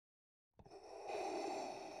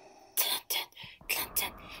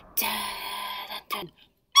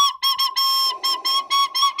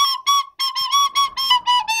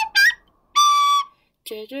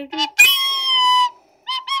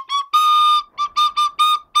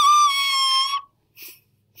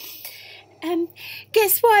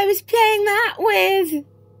why I was playing that with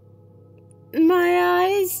my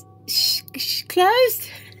eyes closed.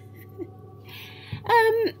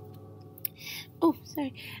 Oh,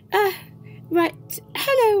 sorry. Right.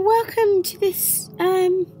 Hello, welcome to this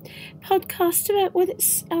podcast about what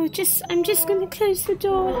it's. I'm just going to close the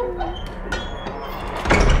door.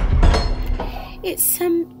 It's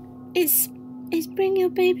bring your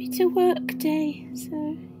baby to work day.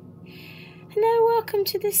 So, hello, welcome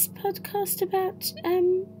to this podcast about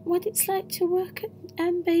what it's like to work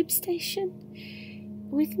at Babe Station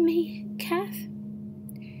with me, Kath.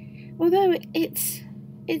 Although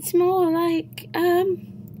it's more like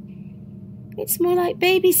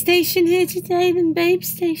Baby Station here today than Babe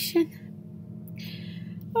Station.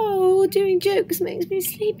 Oh, doing jokes makes me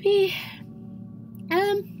sleepy.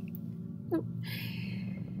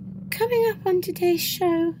 Coming up on today's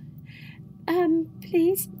show,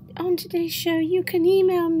 please, on today's show, you can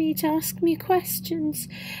email me to ask me questions,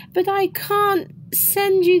 but I can't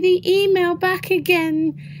send you the email back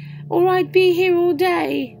again, or I'd be here all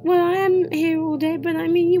day. Well, I am here all day, but I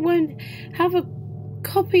mean you won't have a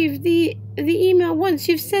copy of the email once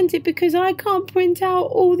you've sent it, because I can't print out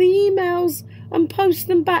all the emails and post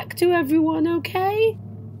them back to everyone, okay?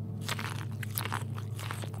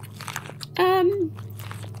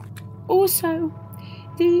 Also,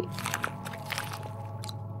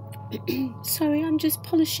 sorry, I'm just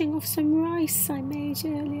polishing off some rice I made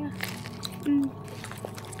earlier. I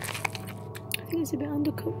think it's a bit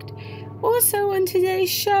undercooked. Also, on today's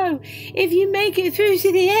show, if you make it through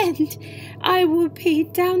to the end, I will be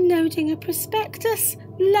downloading a prospectus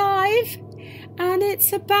live, and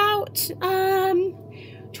it's about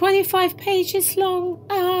 25 pages long,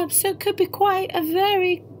 so it could be quite a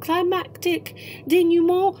very climactic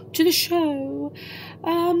denouement to the show.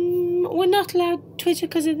 We're not allowed Twitter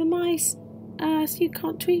because of the mice, so you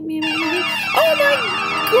can't tweet me about anything. Oh my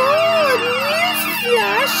god,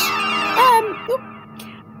 newsflash!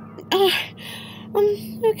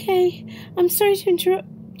 Okay, I'm sorry to interrupt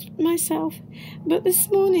myself, but this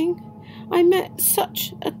morning I met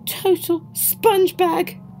such a total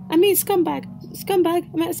scumbag. I met a scumbag.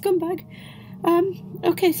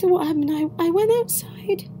 Okay, so what happened? I went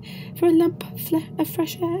outside for a lump of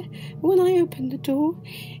fresh air. When I opened the door,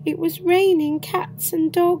 it was raining. Cats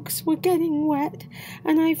and dogs were getting wet,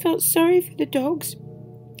 and I felt sorry for the dogs.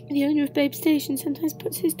 The owner of Babe Station sometimes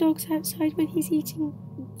puts his dogs outside when he's eating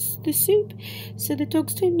the soup, so the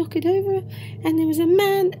dogs don't knock it over. And there was a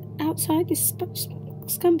man outside, this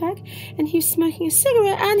scumbag, and he was smoking a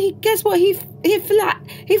cigarette, and guess what? He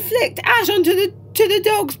flicked ash onto the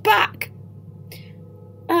dog's back.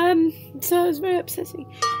 So it was very upsetting.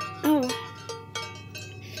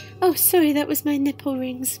 Oh, sorry, that was my nipple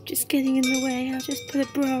rings just getting in the way. I'll just put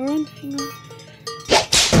a bra on. Hang on.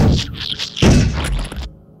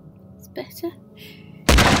 It's better.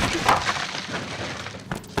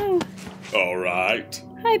 Oh. All right.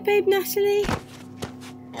 Hi, Babe Natalie.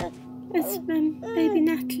 It's Baby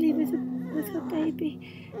Natalie with her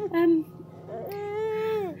baby.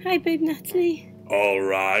 Hi, Babe Natalie. All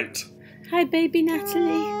right. Hi, Baby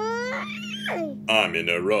Natalie. I'm in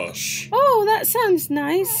a rush. Oh, that sounds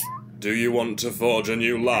nice. Do you want to forge a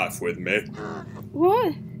new life with me?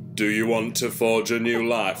 What? Do you want to forge a new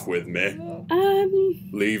life with me?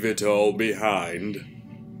 Leave it all behind?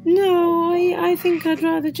 No, I think I'd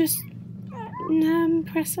rather just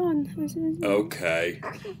press on. Okay.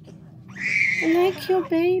 I like your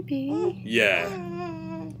baby. Yeah.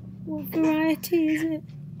 What variety is it?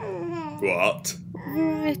 What? What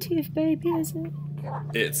variety of baby is it?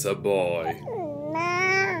 It's a boy.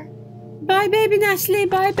 Bye, Baby Natalie.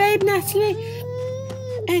 Bye, Babe Natalie.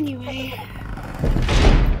 Anyway,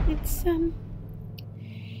 it's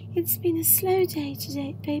been a slow day today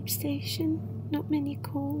at Babe Station. Not many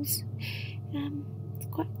calls. It's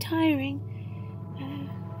quite tiring. I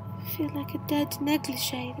feel like a dead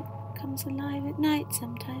negligee that comes alive at night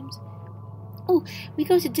sometimes. Oh, we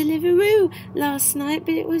got a Deliveroo last night,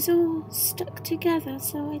 but it was all stuck together,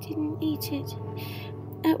 so I didn't eat it.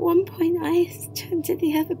 At one point, I turned to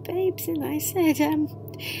the other babes and I said,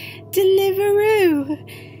 Deliveroo.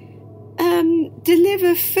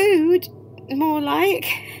 Deliver food, more like.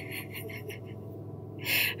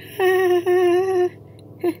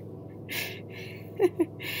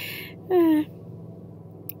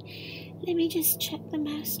 Let me just check the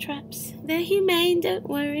mouse traps. They're humane, don't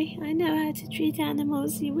worry. I know how to treat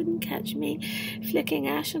animals. You wouldn't catch me flicking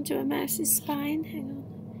ash onto a mouse's spine. Hang on.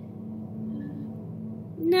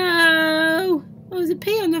 No! Oh, there's a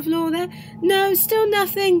pee on the floor there. No, still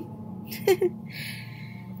nothing.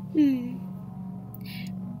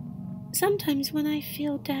 Sometimes when I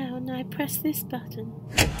feel down, I press this button.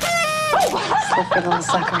 Slippery little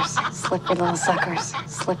suckers. Slippery little suckers.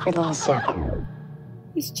 Slippery little suckers.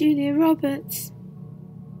 It's Julia Roberts.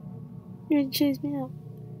 You really cheers me up.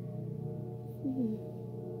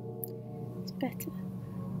 It's better.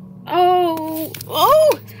 Oh!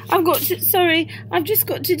 I've just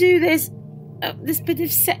got to do this bit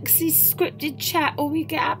of sexy scripted chat or we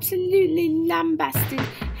get absolutely lambasted.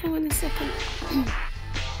 Hang on a second.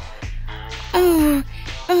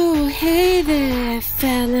 Oh, hey there,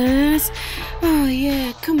 fellas. Oh,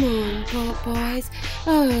 yeah, come on, boys.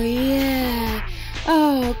 Oh, yeah.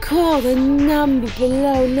 Oh, call the number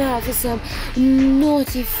below now for some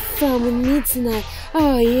naughty fun with me tonight.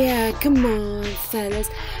 Oh, yeah, come on, fellas.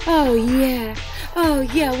 Oh, yeah. Oh,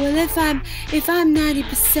 yeah, well, if I'm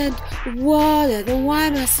 90% water, then why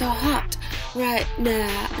am I so hot right now?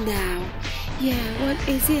 Yeah, what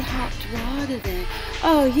is it, hot water then?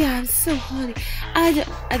 Oh, yeah, I'm so horny. I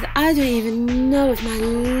don't even know if my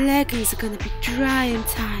leggings are gonna be dry in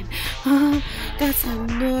time. Oh, that's how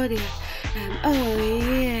naughty I am. Oh,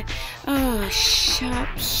 yeah. Oh,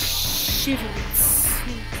 sharp, shivering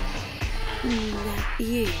sweet.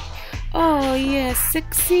 Yeah. Oh, yeah,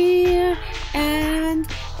 sexy. And,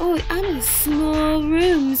 oh, I'm in small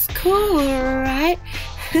rooms. Cool, right?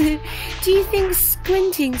 Do you think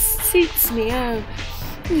squinting suits me? Oh,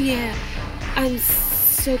 yeah. I'm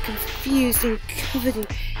so confused and covered in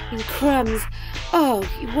crumbs. Oh,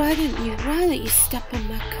 why don't you step on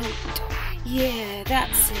my coat? Yeah,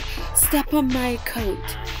 that's it. Step on my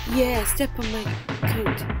coat. Yeah, step on my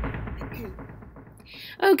coat.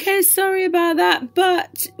 Okay, sorry about that,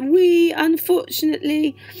 but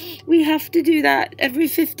unfortunately, we have to do that every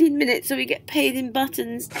 15 minutes so we get paid in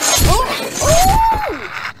buttons. Oh!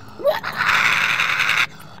 What?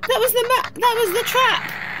 That was the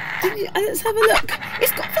trap. Let's have a look.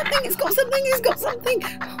 It's got something.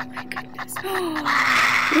 Oh my goodness.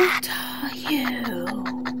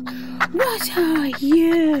 What are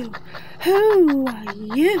you? Who are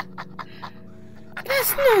you?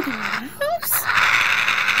 That's not a mouse.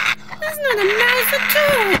 That's not a mouse at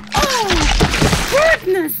all. Oh,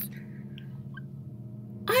 goodness.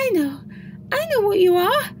 I know what you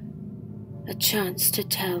are. A chance to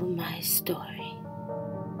tell my story.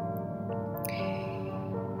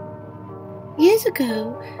 Years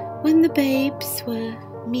ago, when the babes were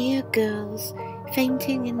mere girls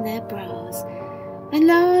fainting in their bras, a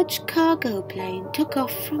large cargo plane took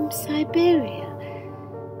off from Siberia.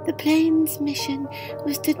 The plane's mission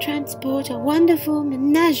was to transport a wonderful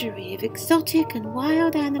menagerie of exotic and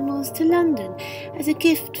wild animals to London as a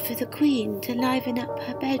gift for the Queen to liven up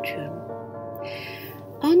her bedroom.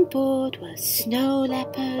 On board were snow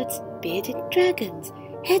leopards, bearded dragons,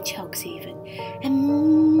 hedgehogs even, and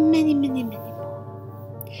many, many, many more.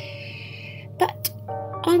 But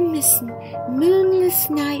on this moonless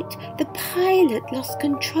night, the pilot lost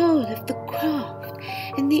control of the craft,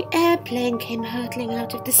 and the airplane came hurtling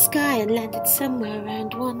out of the sky and landed somewhere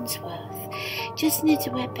around Wandsworth, just near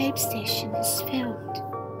to where Babe Station is filmed.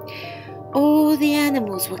 All the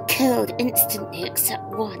animals were killed instantly except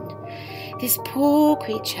one. This poor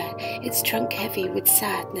creature, its trunk heavy with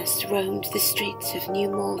sadness, roamed the streets of New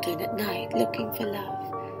Malden at night looking for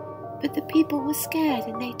love. But the people were scared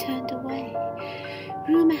and they turned away.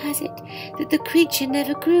 Rumour has it that the creature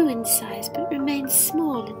never grew in size but remained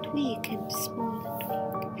small and weak and small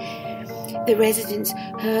and weak. The residents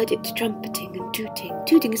heard it trumpeting and tooting.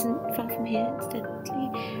 Tooting isn't far from here, incidentally,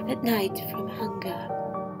 at night from hunger.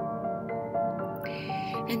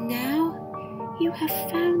 And now you have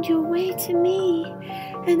found your way to me,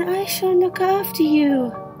 and I shall look after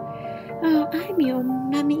you. Oh, I'm your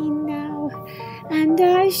mummy now, and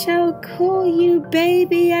I shall call you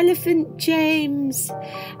Baby Elephant James.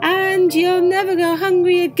 And you'll never go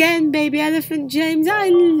hungry again, Baby Elephant James. I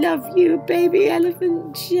love you, Baby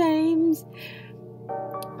Elephant James.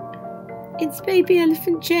 It's Baby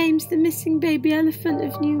Elephant James, the missing baby elephant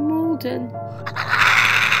of New Malden.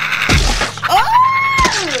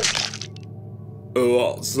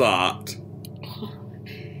 What's that?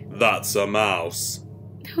 That's a mouse.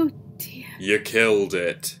 Oh dear. You killed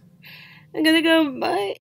it. I'm gonna go,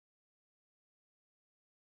 bye.